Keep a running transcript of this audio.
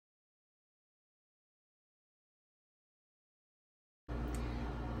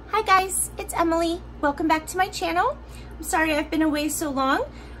Hi guys, it's Emily. Welcome back to my channel. I'm sorry I've been away so long.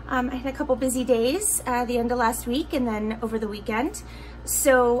 I had a couple busy days the end of last week and then over the weekend.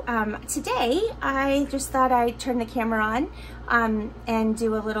 So today I just thought I'd turn the camera on and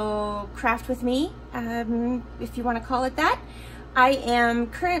do a little craft with me, if you want to call it that. I am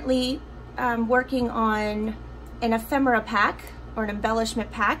currently working on an ephemera pack or an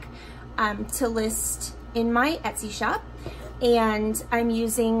embellishment pack to list in my Etsy shop. And I'm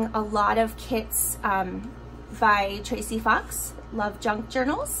using a lot of kits by Tracie Fox, Love Junk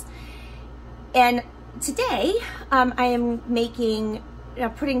Journals. And today I am making,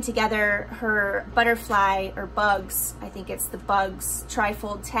 putting together her butterfly or bugs, I think it's the bugs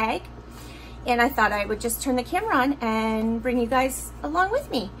trifold tag. And I thought I would just turn the camera on and bring you guys along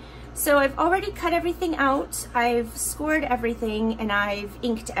with me. So I've already cut everything out, I've scored everything, and I've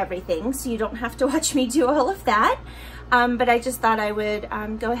inked everything, so you don't have to watch me do all of that. But I just thought I would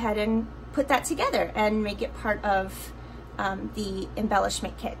go ahead and put that together and make it part of the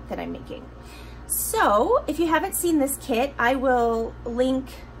embellishment kit that I'm making. So if you haven't seen this kit, I will link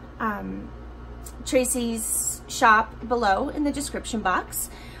Tracie's shop below in the description box.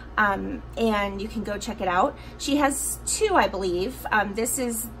 And you can go check it out. She has two, I believe. This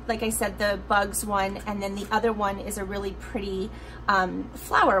is, like I said, the bugs one, and then the other one is a really pretty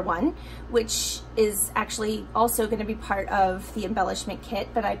flower one, which is actually also going to be part of the embellishment kit,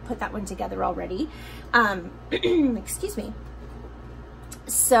 but I put that one together already. Excuse me.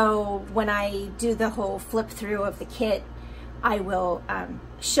 So when I do the whole flip through of the kit, I will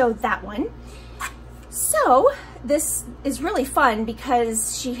show that one. So this is really fun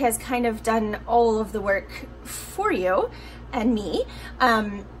because she has kind of done all of the work for you and me,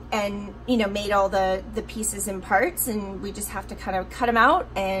 and you know, made all the pieces and parts, and we just have to kind of cut them out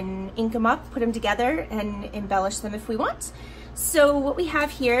and ink them up, put them together, and embellish them if we want. So what we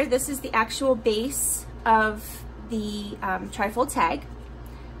have here, this is the actual base of the trifold tag.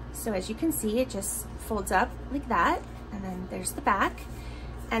 So as you can see, it just folds up like that, and then there's the back.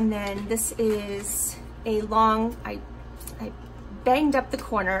 And then this is a long, I banged up the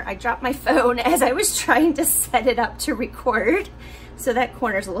corner. I dropped my phone as I was trying to set it up to record. So that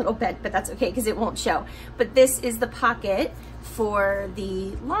corner's a little bent, but that's okay because it won't show. But this is the pocket for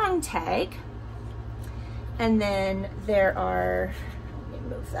the long tag. And then there are, let me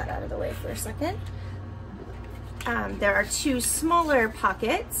move that out of the way for a second. There are two smaller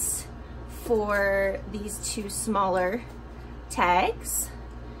pockets for these two smaller tags.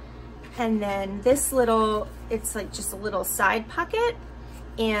 And then this little, it's like just a little side pocket,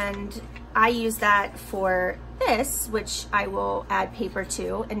 and I use that for this, which I will add paper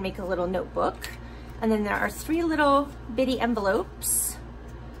to and make a little notebook. And then there are three little bitty envelopes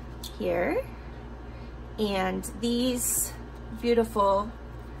here, and these beautiful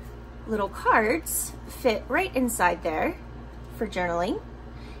little cards fit right inside there for journaling.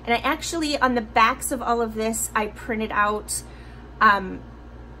 And I actually, on the backs of all of this, I printed out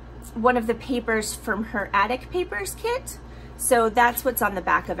one of the papers from her Attic Papers kit. So that's what's on the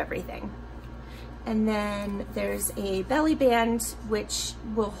back of everything. And then there's a belly band which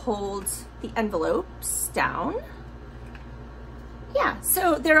will hold the envelopes down. Yeah,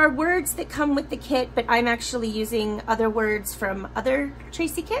 so there are words that come with the kit, but I'm actually using other words from other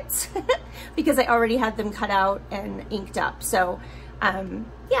Tracie kits because I already had them cut out and inked up. So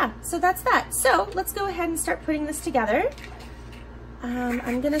yeah, so that's that. So let's go ahead and start putting this together.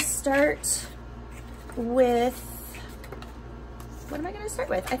 I'm gonna start with, what am I gonna start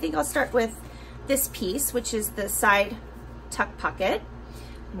with? I think I'll start with this piece, which is the side tuck pocket.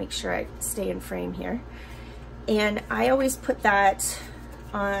 Make sure I stay in frame here. And I always put that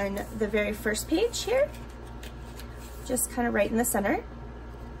on the very first page here, just kind of right in the center.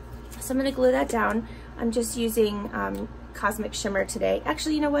 So I'm gonna glue that down. I'm just using Cosmic Shimmer today.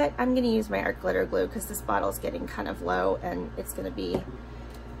 Actually, you know what? I'm gonna use my art glitter glue because this bottle's getting kind of low and it's gonna be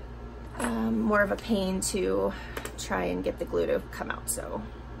more of a pain to try and get the glue to come out. So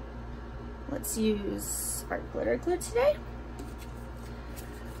let's use art glitter glue today.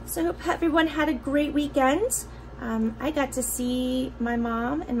 So I hope everyone had a great weekend. I got to see my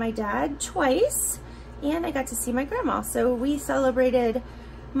mom and my dad twice, and I got to see my grandma. So we celebrated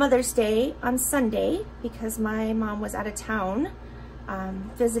Mother's Day on Sunday because my mom was out of town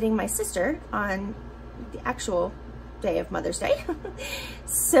visiting my sister on the actual day of Mother's Day.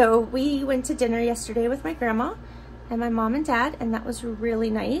 So we went to dinner yesterday with my grandma and my mom and dad, and that was really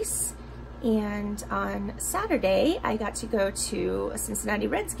nice. And on Saturday, I got to go to a Cincinnati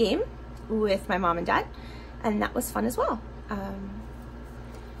Reds game with my mom and dad, and that was fun as well.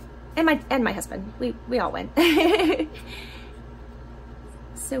 And my husband, we all went.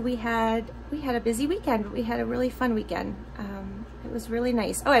 So we had a busy weekend, but we had a really fun weekend. It was really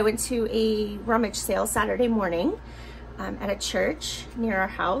nice. Oh, I went to a rummage sale Saturday morning at a church near our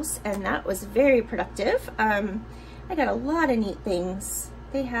house, and that was very productive. I got a lot of neat things.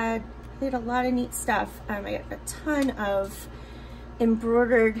 They had a lot of neat stuff. I got a ton of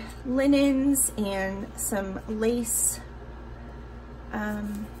embroidered linens and some lace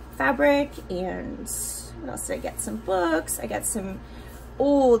fabric, and what else did I get? Some books. I got some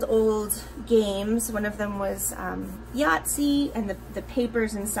old games. One of them was Yahtzee, and the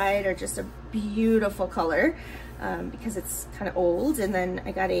papers inside are just a beautiful color because it's kind of old. And then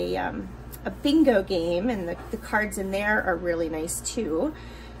I got a bingo game, and the cards in there are really nice too.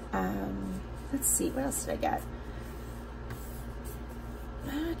 Let's see, what else did I get?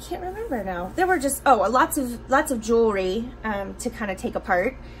 I can't remember now. There were just, lots of jewelry to kind of take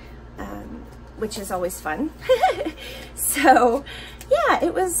apart, which is always fun. So yeah,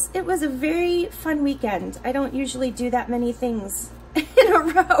 it was a very fun weekend. I don't usually do that many things in a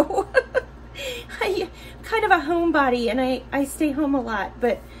row. I'm kind of a homebody, and I stay home a lot,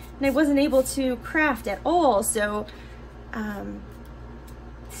 and I wasn't able to craft at all. So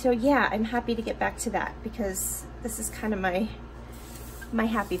yeah, I'm happy to get back to that because this is kind of my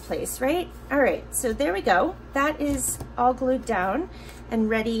happy place, right? All right, so there we go. That is all glued down and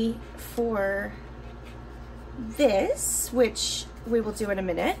ready for this, which we will do in a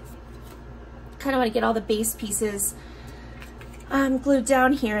minute. Kind of want to get all the base pieces glued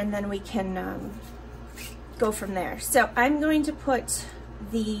down here, and then we can go from there. So I'm going to put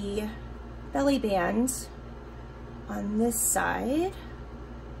the belly band on this side,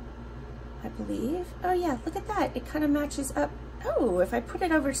 I believe. Oh yeah, look at that. It kind of matches up. Oh, if I put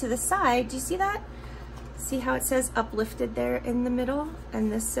it over to the side, do you see that? See how it says uplifted there in the middle?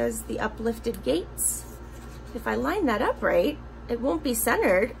 And this says the uplifted gates. If I line that up right, it won't be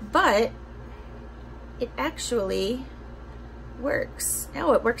centered, but it actually works.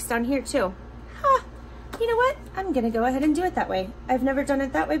 Oh, it works down here too. Huh. You know what? I'm gonna go ahead and do it that way. I've never done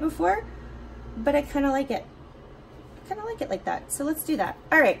it that way before, but I kind of like it. I kind of like it like that. So let's do that.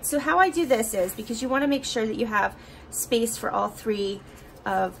 All right, so how I do this is, because you want to make sure that you have space for all three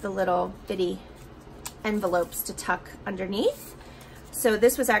of the little bitty envelopes to tuck underneath. So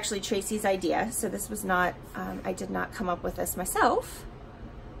this was actually Tracie's idea. So this was not, I did not come up with this myself,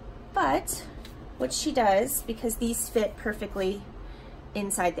 but what she does, because these fit perfectly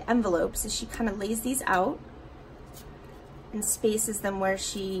inside the envelopes, is she kind of lays these out and spaces them where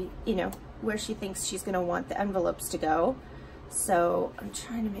she, where she thinks she's going to want the envelopes to go. So I'm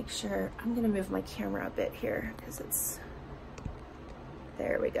trying to make sure, I'm going to move my camera a bit here because it's,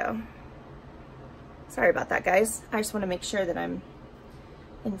 there we go. Sorry about that, guys. I just want to make sure that I'm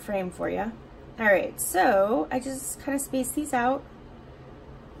in frame for you. All right, so I just kind of space these out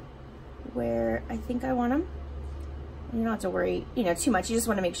where I think I want them. You don't have to worry, too much. You just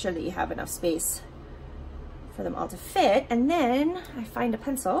want to make sure that you have enough space for them all to fit. And then I find a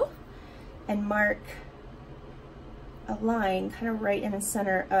pencil and mark a line kind of right in the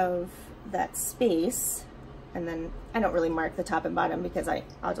center of that space. And then I don't really mark the top and bottom because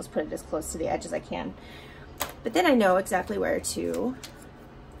I'll just put it as close to the edge as I can. But then I know exactly where to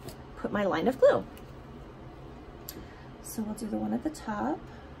put my line of glue. So we'll do the one at the top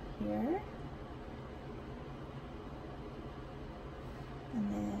here.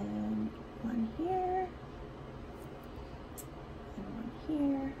 And then one here, and one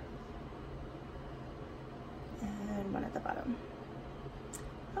here, and one at the bottom.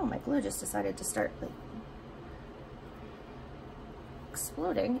 Oh, my glue just decided to start like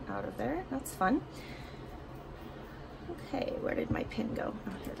exploding out of there. That's fun. Okay, where did my pin go?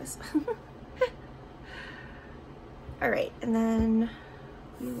 Oh, here it is. All right, and then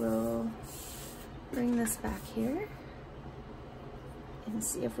we will bring this back here and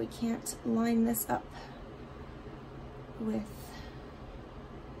see if we can't line this up with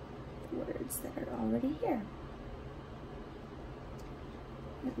words that are already here.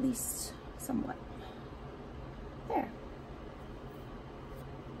 At least somewhat. There.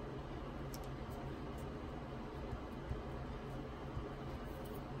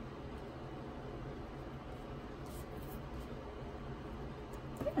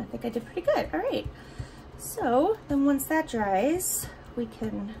 Yeah, I think I did pretty good. All right. So then once that dries, we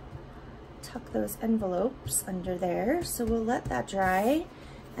can tuck those envelopes under there. So we'll let that dry.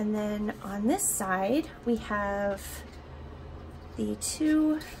 And then on this side, we have the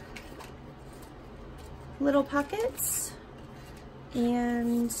two little pockets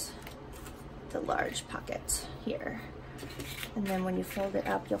and the large pocket here. And then when you fold it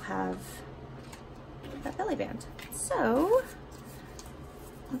up, you'll have that belly band. So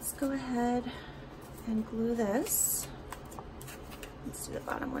let's go ahead and glue this. Let's do the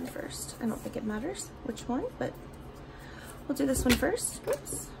bottom one first. I don't think it matters which one, but we'll do this one first.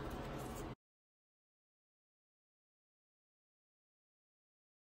 Oops.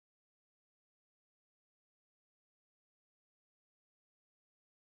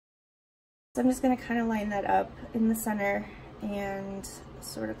 So I'm just going to kind of line that up in the center and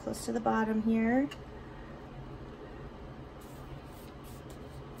sort of close to the bottom here.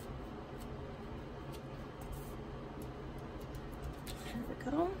 There we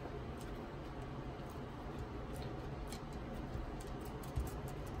go.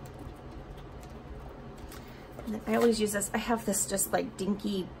 And then I always use this. I have this just like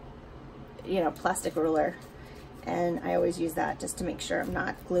dinky, you know, plastic ruler. And I always use that just to make sure I'm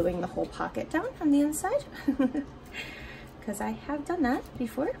not gluing the whole pocket down on the inside, because I have done that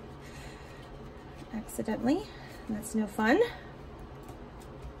before accidentally, and that's no fun.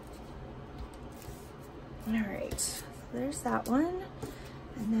 All right, so there's that one.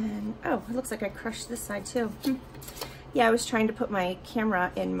 And then, oh, it looks like I crushed this side too. Yeah, I was trying to put my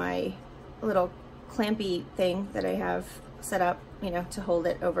camera in my little clampy thing that I have set up, you know, to hold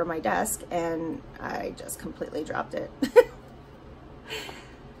it over my desk, and I just completely dropped it.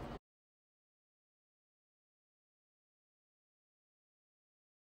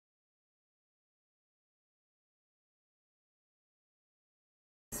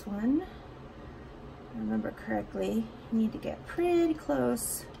 This one, if I remember correctly, you need to get pretty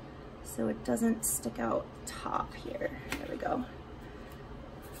close so it doesn't stick out top here. There we go.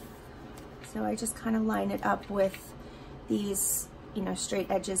 So I just kind of line it up with these, you know, straight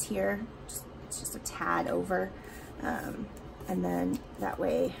edges here. It's just a tad over, and then that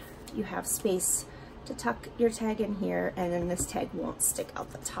way you have space to tuck your tag in here, and then this tag won't stick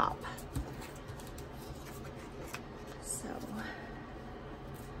out the top. So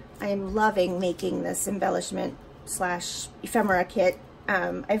I am loving making this embellishment slash ephemera kit.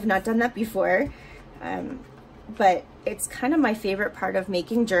 I've not done that before, but it's kind of my favorite part of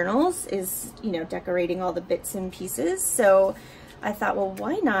making journals is, you know, decorating all the bits and pieces. So I thought, well,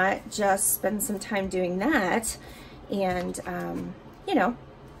 why not just spend some time doing that? And, you know,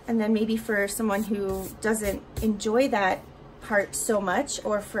 and then maybe for someone who doesn't enjoy that part so much,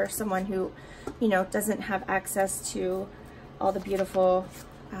 or for someone who, you know, doesn't have access to all the beautiful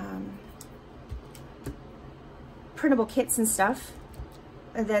printable kits and stuff,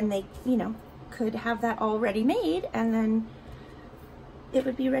 and then they, you know, could have that already made, and then it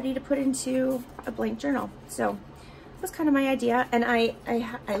would be ready to put into a blank journal. So that was kind of my idea, and I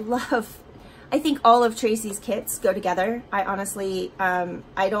think all of Tracie's kits go together. I honestly,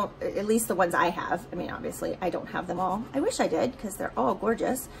 I don't, at least the ones I have, I mean, obviously I don't have them all. I wish I did, because they're all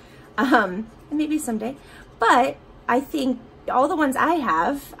gorgeous, and maybe someday, but I think all the ones I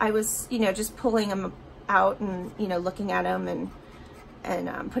have, I was, you know, just pulling them out and, you know, looking at them and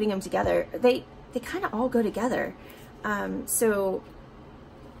putting them together. They kind of all go together. So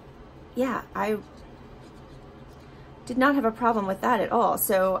yeah, I did not have a problem with that at all.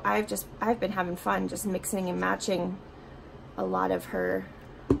 So I've been having fun just mixing and matching a lot of her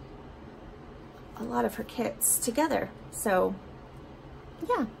kits together. So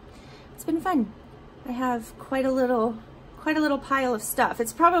yeah, it's been fun. I have quite a little pile of stuff.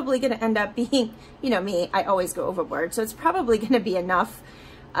 It's probably going to end up being, you know me, I always go overboard. So it's probably going to be enough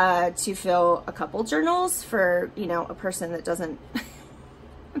to fill a couple journals for, you know, a person that doesn't,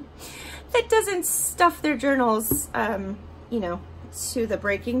 that doesn't stuff their journals, you know, to the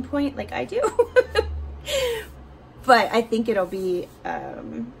breaking point like I do. But I think it'll be, yeah,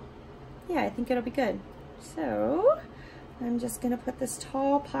 I think it'll be good. So I'm just going to put this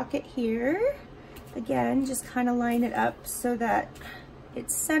tall pocket here. Again, just kind of line it up so that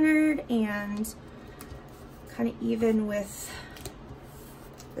it's centered and kind of even with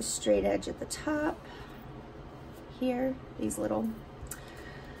the straight edge at the top here, these little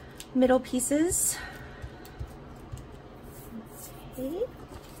middle pieces. Okay,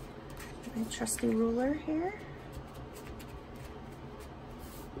 my trusty ruler here.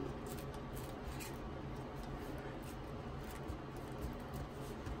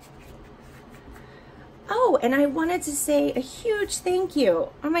 Oh, and I wanted to say a huge thank you.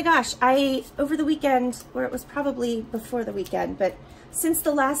 Oh my gosh, over the weekend, or it was probably before the weekend, but since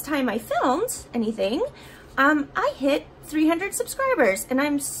the last time I filmed anything, I hit 300 subscribers, and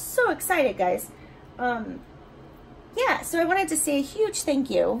I'm so excited, guys. Yeah, so I wanted to say a huge thank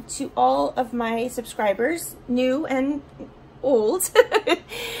you to all of my subscribers, new and old.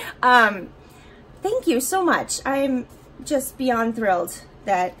 Thank you so much. I'm just beyond thrilled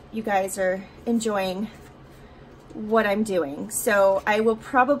that you guys are enjoying what I'm doing. So I will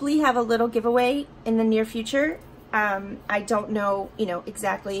probably have a little giveaway in the near future. I don't know, you know,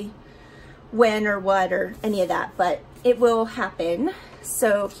 exactly when or what or any of that, but it will happen.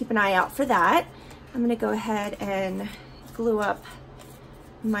 So keep an eye out for that. I'm gonna go ahead and glue up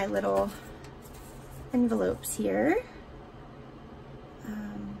my little envelopes here.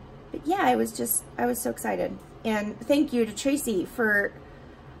 But yeah, I was so excited. And thank you to Tracie for,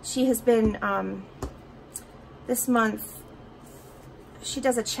 she has been, this month, she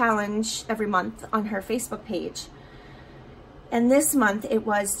does a challenge every month on her Facebook page. And this month it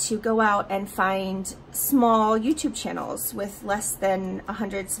was to go out and find small YouTube channels with less than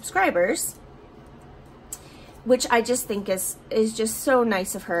 100 subscribers, which I just think is just so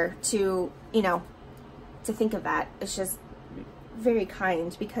nice of her to, you know, to think of that. It's just very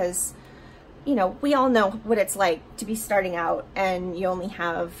kind, because, you know, we all know what it's like to be starting out and you only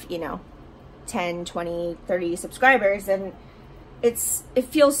have, you know, 10, 20, 30 subscribers, and it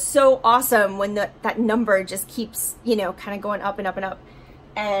feels so awesome when that number just keeps, you know, kind of going up and up and up.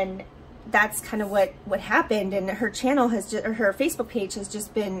 And that's kind of what happened. And her channel has just, or her Facebook page has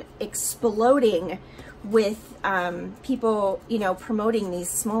just been exploding with people, you know, promoting these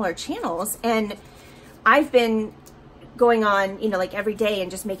smaller channels. And I've been going on, you know, like every day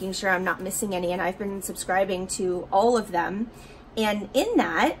and just making sure I'm not missing any. And I've been subscribing to all of them. And in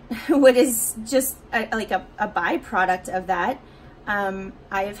that, what is just like a byproduct of that, I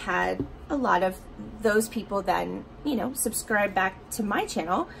have had a lot of those people then, you know, subscribe back to my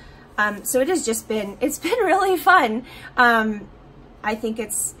channel. So it has just been, it's been really fun. I think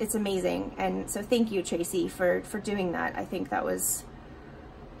it's amazing. And so thank you, Tracie, for doing that. I think that was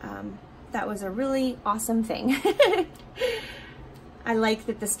a really awesome thing. I like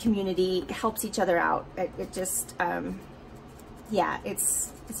that this community helps each other out. It just, yeah,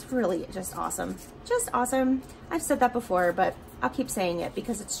 it's really just awesome. Just awesome. I've said that before, but I'll keep saying it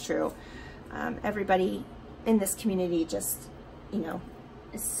because it's true. Everybody in this community just, you know,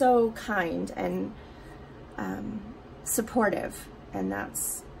 is so kind and supportive, and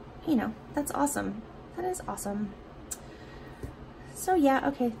that's, you know, that's awesome. That is awesome. So yeah,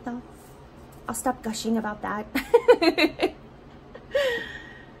 okay, I'll stop gushing about that.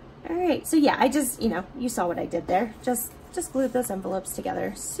 All right, so yeah, I just, you know, you saw what I did there. Just glued those envelopes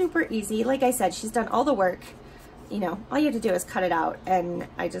together. Super easy. Like I said, she's done all the work. You know, all you have to do is cut it out, and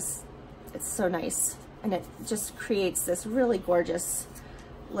it's so nice. And it just creates this really gorgeous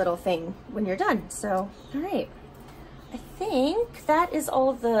little thing when you're done. So, all right. I think that is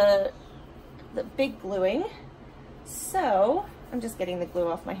all the big gluing. So, I'm just getting the glue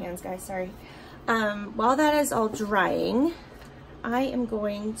off my hands, guys, sorry. While that is all drying, I am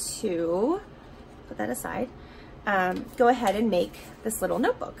going to put that aside. Go ahead and make this little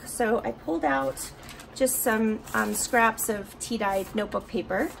notebook. So I pulled out just some scraps of tea-dyed notebook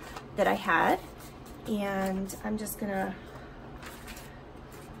paper that I had, and I'm just gonna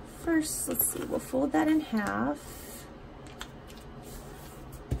first, let's see, we'll fold that in half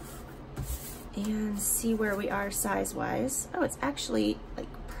and see where we are size-wise. Oh, it's actually like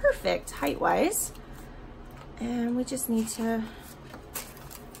perfect height-wise, and we just need to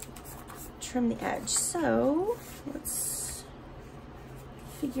trim the edge. So let's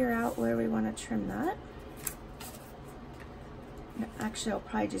figure out where we want to trim that. Actually, I'll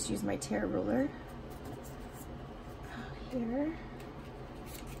probably just use my tear ruler here.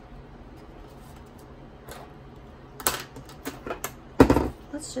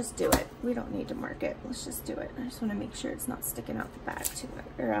 Let's just do it. We don't need to mark it. Let's just do it. I just want to make sure it's not sticking out the back too much,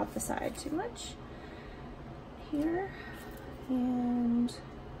 or out the side too much. Here, and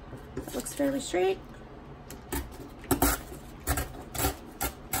that looks fairly straight. All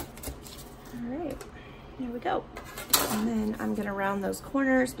right, here we go. And then I'm gonna round those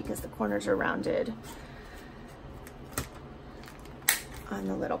corners because the corners are rounded on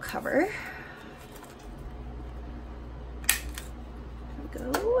the little cover. There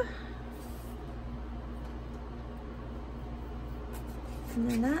we go. And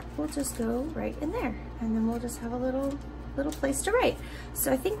then that will just go right in there. And then we'll just have a little place to write.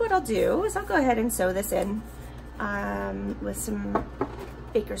 So I think what I'll do is I'll go ahead and sew this in with some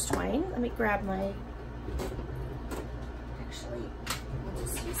baker's twine. Let me grab my, actually, we'll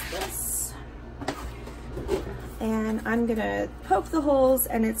just use this. And I'm gonna poke the holes,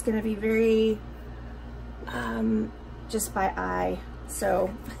 and it's gonna be very just by eye. So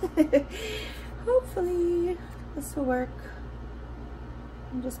hopefully this will work.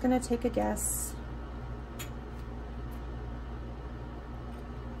 I'm just gonna take a guess.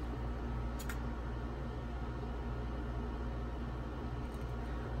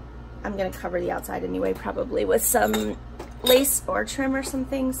 I'm gonna cover the outside anyway, probably with some lace or trim or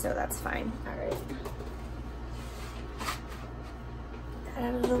something, so that's fine. All right. Get that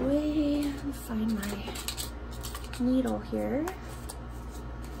out of the way. I'll find my needle here.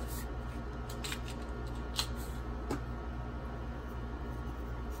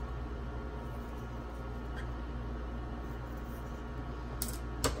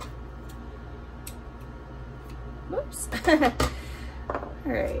 Whoops.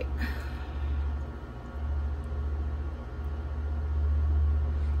 All right.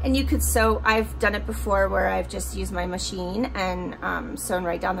 And you could sew, I've done it before where I've just used my machine and sewn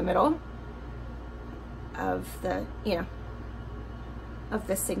right down the middle of the, you know, of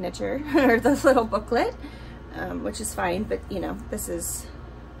the signature or the little booklet, which is fine, but you know, this is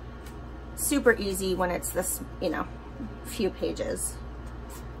super easy when it's this, you know, few pages.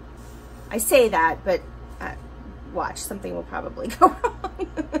 I say that, but watch, something will probably go wrong.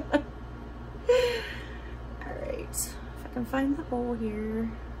 All right, if I can find the hole here.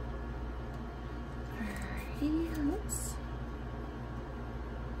 Alrighty, oops.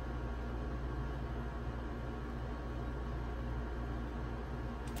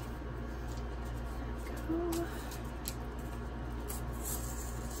 There we go.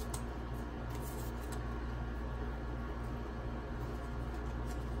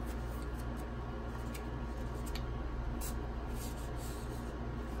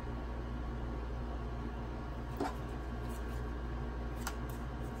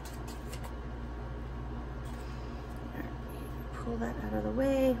 Pull that out of the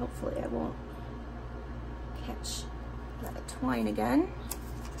way. Hopefully I won't catch that twine again.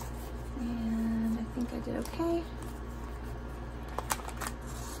 And I think I did okay.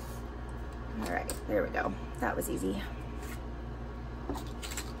 All right, there we go. That was easy.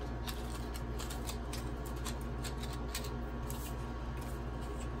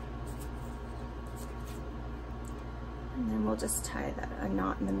 And then we'll just tie a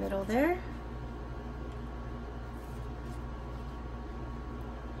knot in the middle there.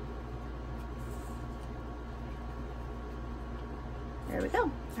 There we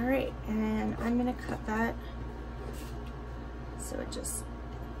go. All right, and I'm gonna cut that so it just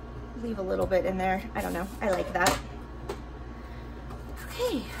leave a little bit in there. I don't know, I like that.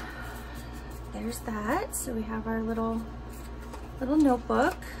 Okay, there's that. So we have our little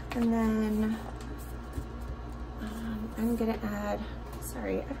notebook, and then I'm gonna add,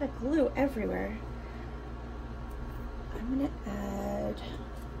 sorry, I've got glue everywhere. I'm gonna add,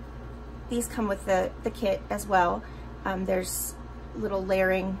 these come with the kit as well. There's little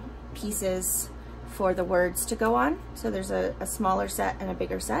layering pieces for the words to go on. So there's a smaller set and a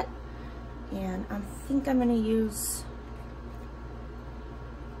bigger set. And I think I'm gonna use,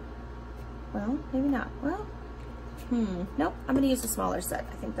 well, maybe not. Well, nope, I'm gonna use a smaller set.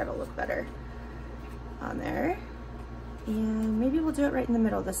 I think that'll look better on there. And maybe we'll do it right in the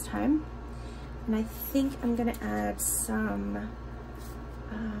middle this time. And I think I'm gonna add some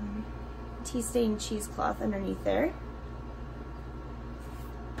tea stained cheesecloth underneath there.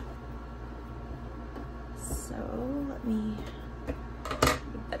 So let me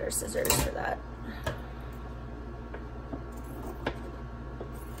get better scissors for that.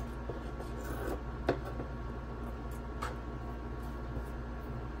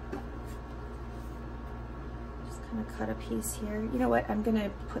 Just kind of cut a piece here. You know what? I'm gonna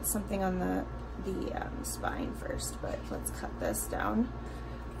put something on the spine first, but let's cut this down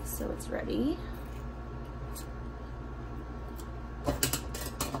so it's ready.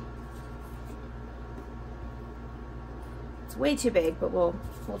 It's way too big, but we'll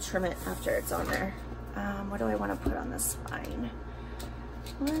trim it after it's on there. What do I want to put on the spine?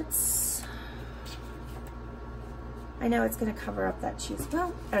 I know it's going to cover up that cheese,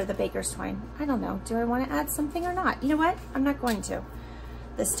 well, or the baker's twine. I don't know. Do I want to add something or not? You know what? I'm not going to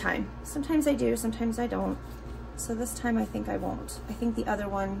this time. Sometimes I do, sometimes I don't. So this time I think I won't. I think the other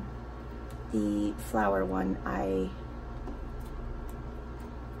one, the flower one, I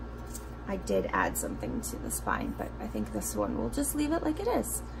did add something to the spine, but I think this one we'll just leave it like it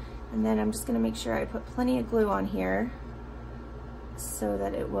is. And then I'm just gonna make sure I put plenty of glue on here so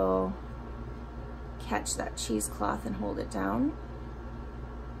that it will catch that cheesecloth and hold it down.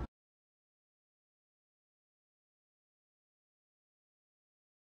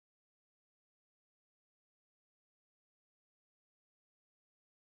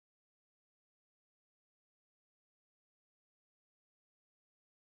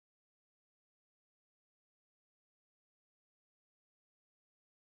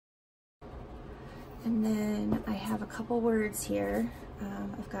 And then I have a couple words here.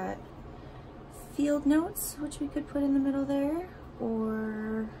 I've got field notes, which we could put in the middle there,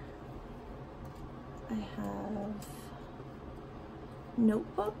 or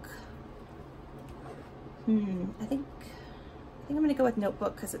notebook. I think I'm gonna go with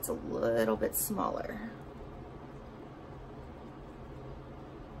notebook because it's a little bit smaller.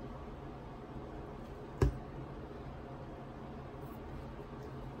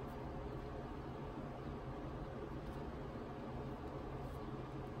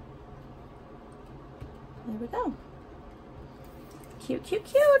 There we go. Cute, cute,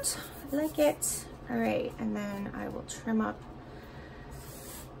 cute. I like it. All right, and then I will trim up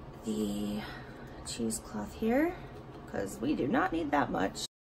the cheesecloth here because we do not need that much.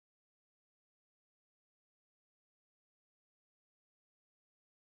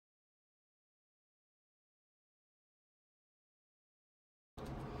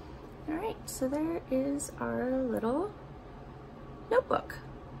 All right, so there is our little notebook.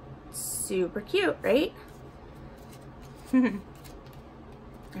 Super cute, right?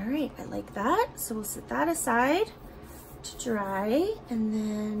 All right, I like that. So we'll set that aside to dry, and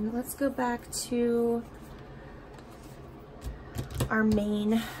then let's go back to our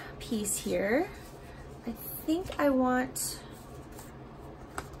main piece here. I think I want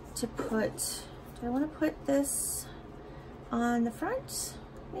to put, do I want to put this on the front,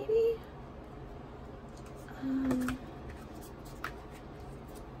 maybe?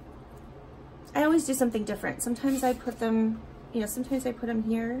 I always do something different. Sometimes I put them, sometimes I put them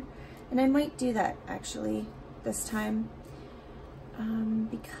here, and I might do that actually this time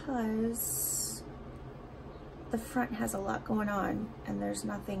because the front has a lot going on and there's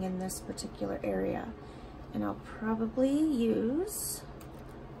nothing in this particular area. And I'll probably use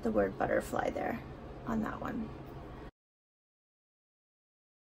the word butterfly there on that one.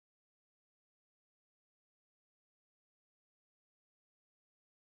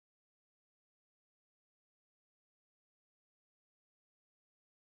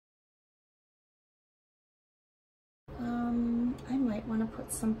 I might want to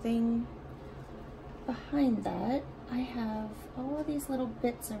put something behind that. I have all of these little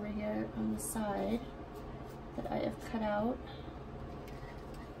bits over here on the side that I have cut out.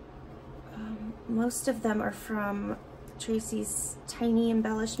 Most of them are from Tracie's Tiny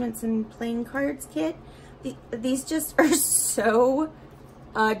Embellishments and Playing Cards kit. These just are so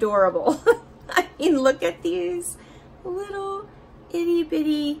adorable. I mean, look at these little itty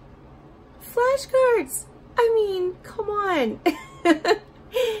bitty flashcards. I mean, come on.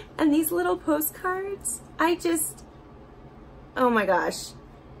 And these little postcards, oh my gosh.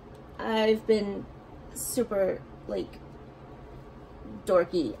 I've been super like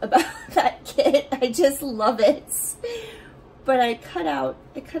dorky about that kit. I just love it. But I cut out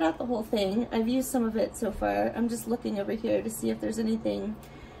the whole thing. I've used some of it so far. I'm just looking over here to see if there's anything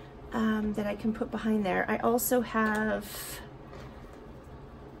that I can put behind there. I also have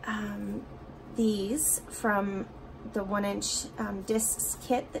these from the 1-inch discs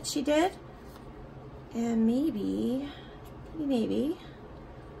kit that she did, and maybe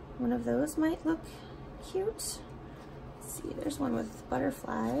one of those might look cute. Let's see, there's one with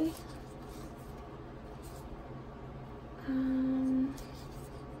butterfly.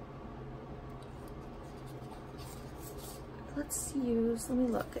 Let me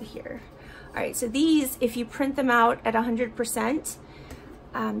look at here. All right, so these, if you print them out at 100%,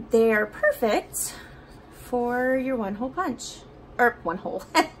 they're perfect for your one-hole punch, or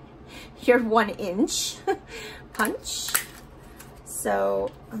your 1-inch punch.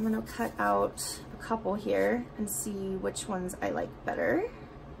 So I'm gonna cut out a couple here and see which ones I like better.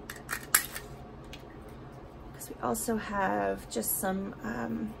 Because we also have just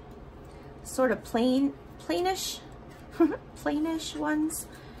some sort of plainish ones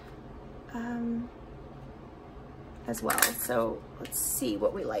as well. So let's see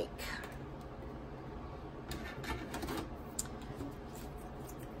what we like.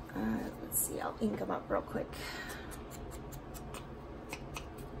 Let's see, I'll ink them up real quick.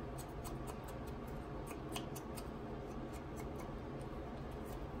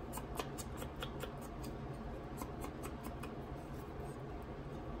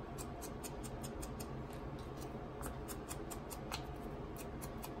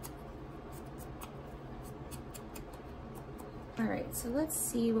 All right, so let's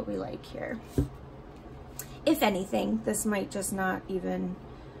see what we like here. If anything, this might just not even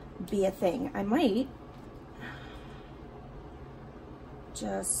be a thing. I might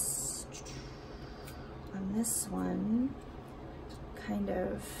just, on this one, kind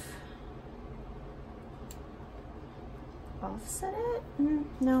of offset it.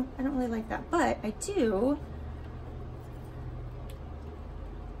 No, I don't really like that, but I do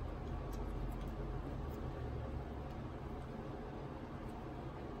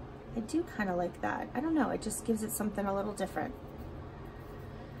kind of like that. I don't know, it just gives it something a little different.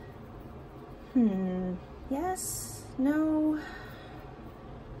 Yes, no,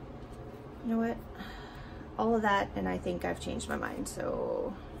 you know what? All of that, and I think I've changed my mind,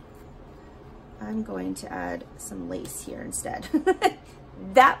 so I'm going to add some lace here instead.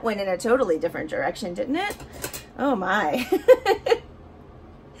 That went in a totally different direction, didn't it? Oh my.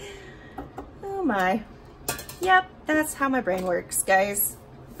 Oh my. Yep, that's how my brain works, guys.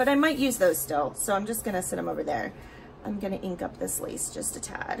 But I might use those still, so I'm just gonna sit them over there. I'm gonna ink up this lace just a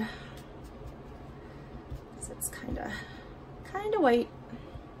tad. Because it's kinda white.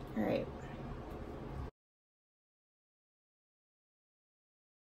 All right.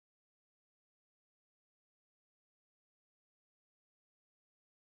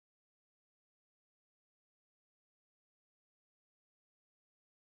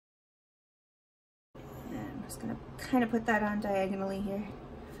 I'm just gonna kind of put that on diagonally here,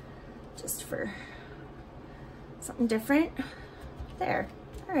 just for something different. There,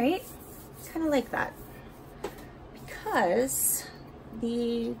 all right, kind of like that. Because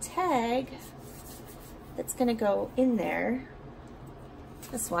the tag that's gonna go in there,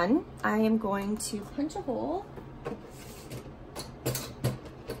 this one, I am going to punch a hole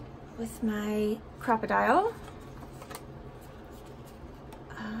with my crocodile.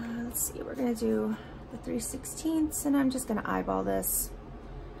 Let's see, we're gonna do the 3/16, and I'm just gonna eyeball this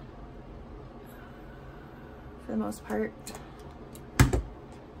for the most part.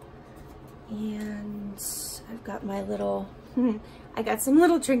 And I've got my little, I got some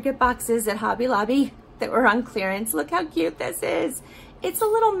little trinket boxes at Hobby Lobby that were on clearance. Look how cute this is. It's a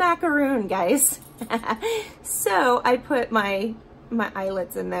little macaroon, guys. So I put my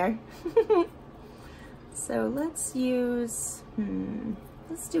eyelets in there. So let's use,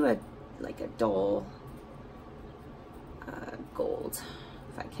 let's do like a dull gold,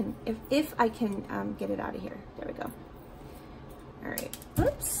 if I can get it out of here. There we go. All right.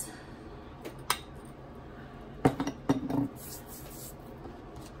 Oops.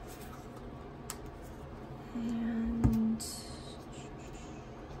 And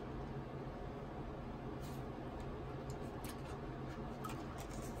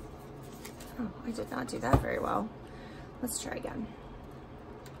oh, I did not do that very well. Let's try again.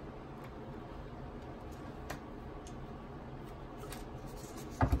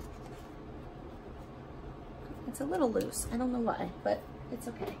 It's a little loose. I don't know why, but it's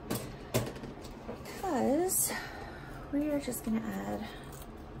okay. Because we are just gonna add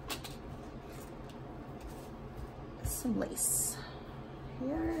some lace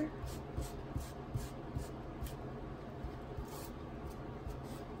here.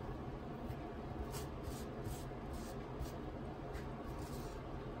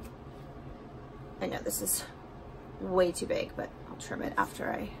 I know this is way too big, but I'll trim it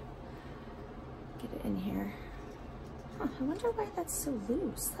after I get it in here. Huh, I wonder why that's so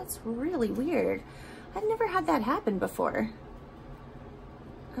loose. That's really weird. I've never had that happen before.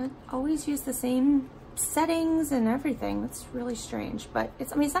 I always use the same settings and everything. That's really strange, but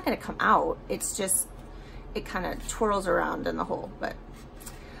it's, I mean, it's not gonna come out. It's just, it kind of twirls around in the hole, but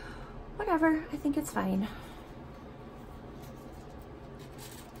whatever, I think it's fine.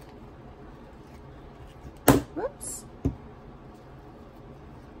 Whoops.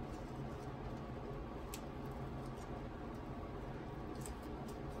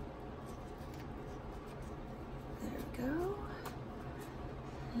 There we go.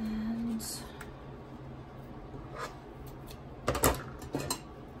 And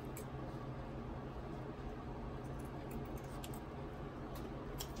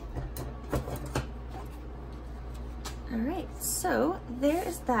all right, so there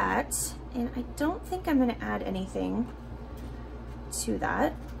is that. And I don't think I'm gonna add anything to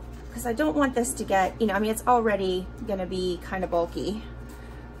that because I don't want this to get, you know, I mean, it's already gonna be kind of bulky,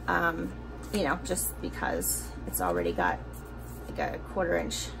 you know, just because it's already got like a 1/4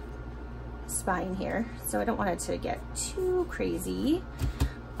 inch spine here. So I don't want it to get too crazy,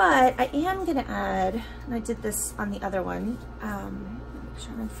 but I am gonna add, and I did this on the other one, make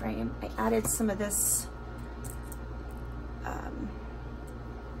sure I'm in frame, I added some of this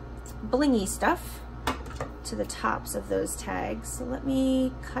blingy stuff to the tops of those tags. So let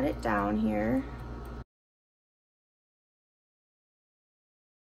me cut it down here.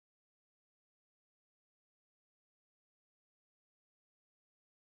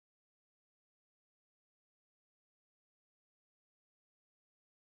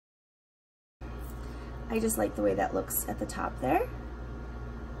 I just like the way that looks at the top there.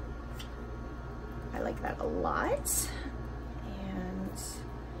 I like that a lot. And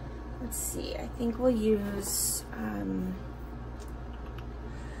let's see, I think we'll use, I'm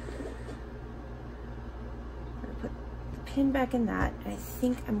gonna put the pin back in that. I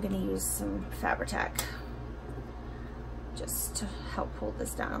think I'm gonna use some Fabri-Tac just to help hold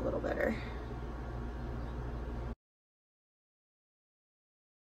this down a little better.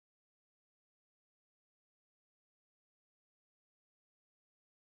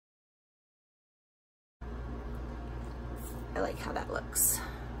 I like how that looks.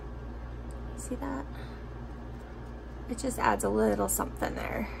 See that? It just adds a little something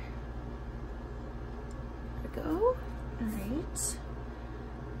there. There we go. All right.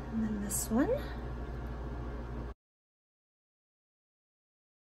 And then this one.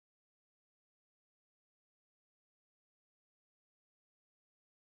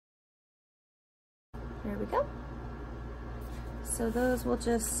 There we go. So those will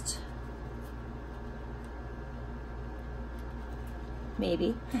just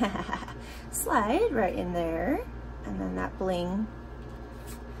maybe slide right in there, and then that bling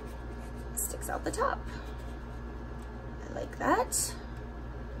sticks out the top. I like that.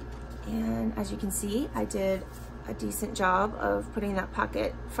 And as you can see, I did a decent job of putting that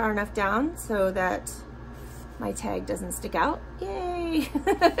pocket far enough down so that my tag doesn't stick out. Yay!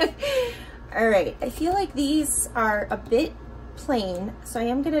 All right, I feel like these are a bit plain, so I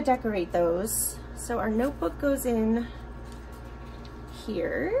am gonna decorate those. So our notebook goes in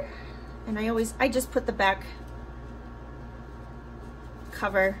here, and I just put the back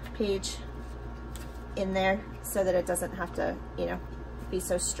cover page in there so that it doesn't have to, you know, be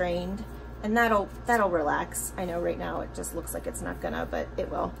so strained, and that'll relax. I know right now it just looks like it's not gonna, but it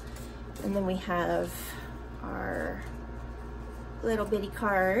will. And then we have our little bitty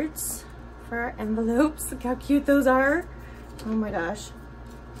cards for our envelopes. Look how cute those are. Oh my gosh.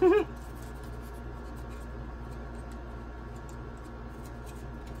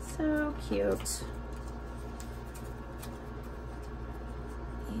 So cute.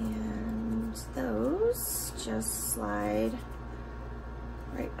 And those just slide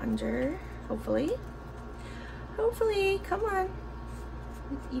right under, hopefully. Hopefully, come on.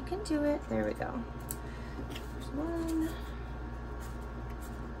 You can do it. There we go. There's 1,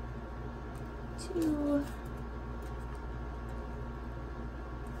 2,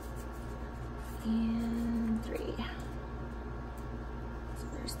 and 3. So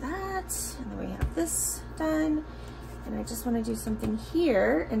there's that, and then we have this done. And I just want to do something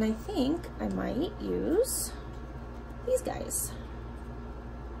here, and I think I might use these guys.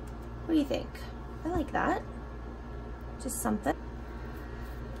 What do you think? I like that. Just something.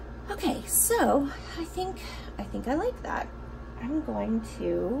 Okay, so I think I like that. I'm going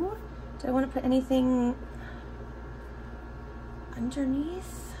to, do I want to put anything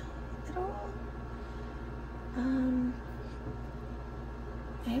underneath at all?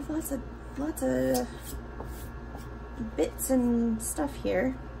 I have lots of bits and stuff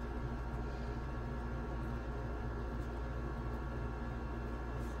here.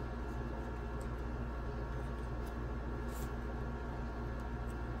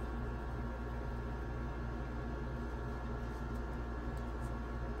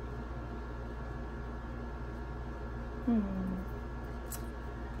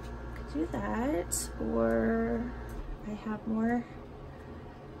 Could do that, or I have more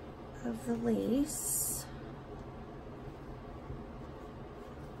of the lace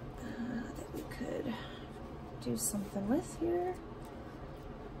that we could do something with here.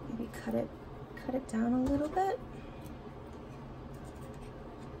 Maybe cut it down a little bit.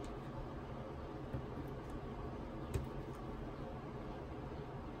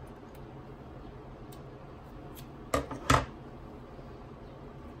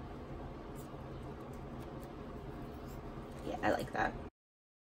 Yeah, I like that.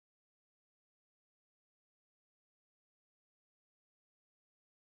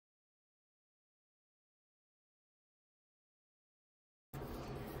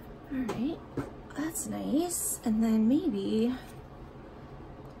 All right, that's nice. And then maybe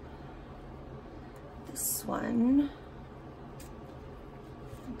this one,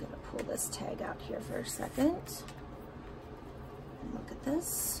 I'm gonna pull this tag out here for a second. And look at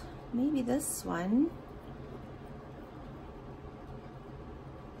this. Maybe this one,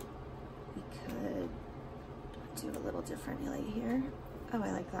 we could do a little differently here. Oh,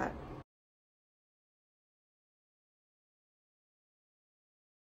 I like that.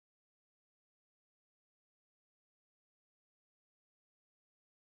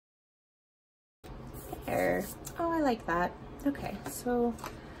 There. Oh, I like that. Okay, so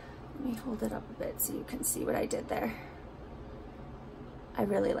let me hold it up a bit so you can see what I did there. I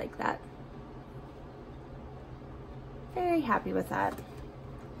really like that. Very happy with that.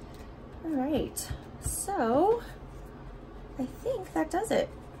 All right, so I think that does it.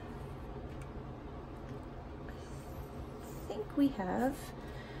 I we have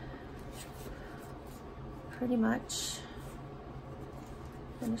pretty much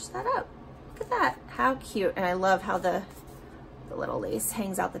finished that up. Look at that, how cute. And I love how the little lace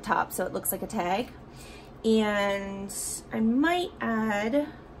hangs out the top so it looks like a tag. And I might add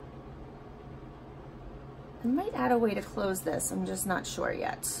a way to close this. I'm just not sure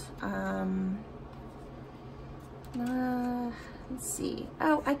yet. Let's see.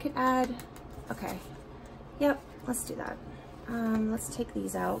 Oh, I could add, okay. Yep, let's do that. Let's take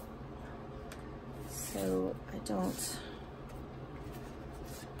these out so I don't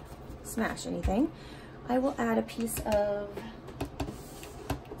smash anything. I will add a piece of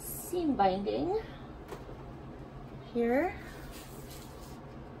seam binding here.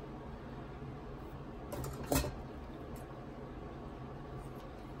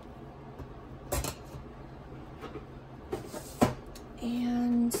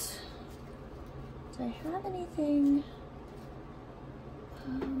 And do I have anything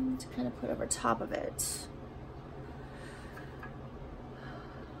to kind of put over top of it?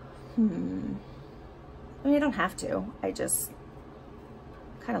 I mean, I don't have to. I just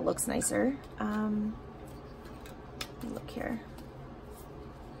kind of looks nicer. Look here.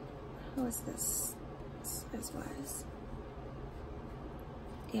 How is this size-wise?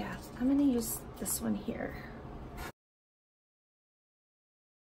 Yeah, I'm gonna use this one here.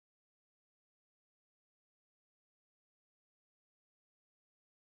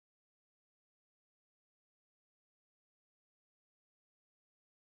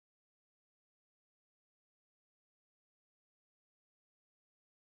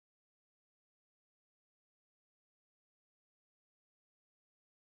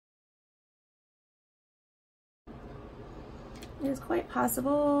 It is quite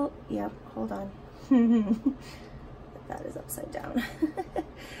possible, yep, hold on. That is upside down.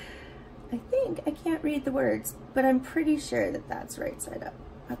 I think, I can't read the words, but I'm pretty sure that that's right side up.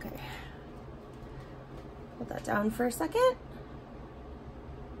 Okay. Hold that down for a second.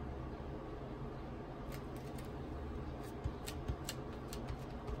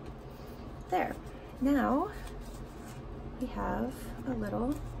 There. Now, we have a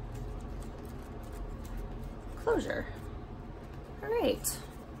little closure. All right.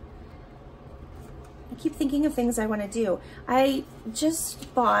 I keep thinking of things I want to do. I just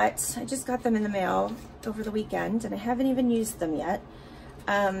got them in the mail over the weekend and I haven't even used them yet.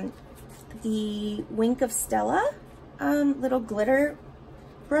 The Wink of Stella little glitter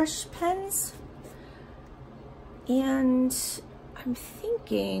brush pens. And I'm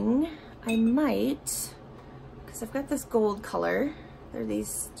thinking I might, because I've got this gold color. They're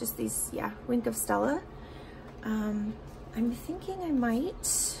just these, yeah, Wink of Stella. I'm thinking I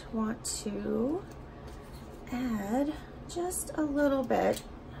might want to add just a little bit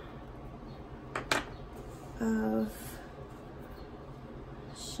of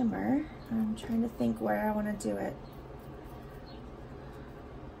shimmer. I'm trying to think where I want to do it.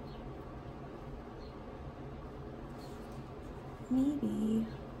 Maybe,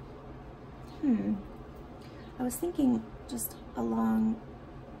 I was thinking just along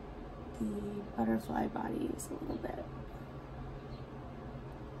the butterfly bodies a little bit.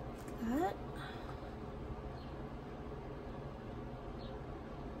 That.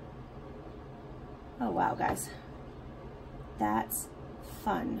 Oh wow, guys, that's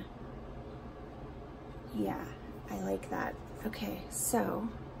fun. Yeah, I like that. Okay, so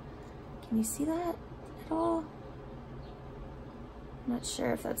can you see that at all? I'm not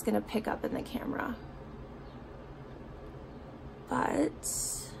sure if that's gonna pick up in the camera, but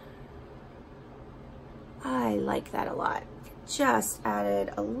I like that a lot. Just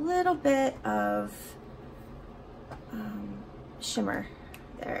added a little bit of shimmer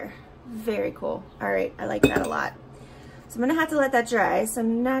there. Very cool. All right, I like that a lot. So I'm gonna have to let that dry, so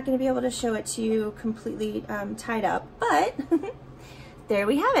I'm not gonna be able to show it to you completely tied up, but there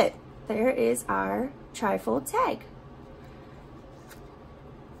we have it. There is our trifold tag.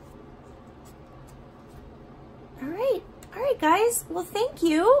 All right, guys. Well, thank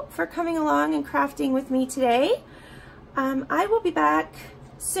you for coming along and crafting with me today. I will be back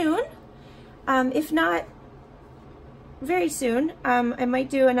soon. If not very soon, I might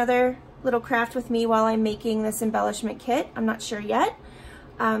do another little craft with me while I'm making this embellishment kit. I'm not sure yet.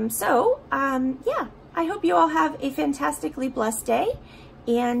 Yeah, I hope you all have a fantastically blessed day,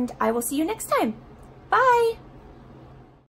 and I will see you next time. Bye.